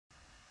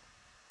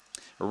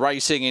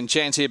Racing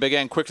Enchantia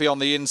began quickly on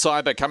the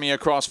inside, but coming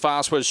across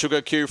fast was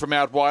Sugar Q from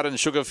out wide, and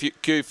Sugar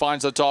Q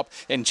finds the top.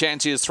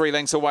 Enchantia is 3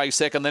 lengths away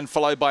second, then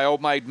followed by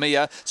Old Maid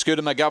Mia.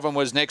 Scooter McGovern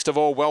was next of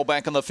all. Well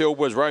back in the field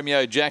was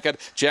Romeo Jacket,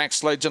 Jack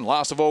Sledge, and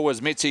last of all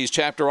was Mitzi's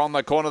Chapter on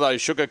the corner, though.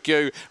 Sugar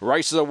Q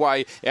races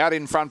away, out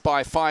in front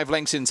by 5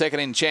 lengths in second.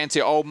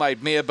 Enchantia, Old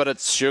Maid Mia, but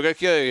it's Sugar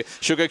Q.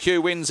 Sugar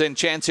Q wins.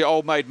 Enchantia,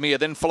 Old Maid Mia,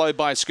 then followed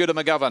by Scooter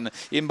McGovern.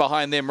 In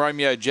behind them,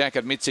 Romeo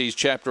Jacket, Mitzi's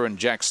Chapter, and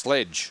Jack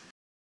Sledge.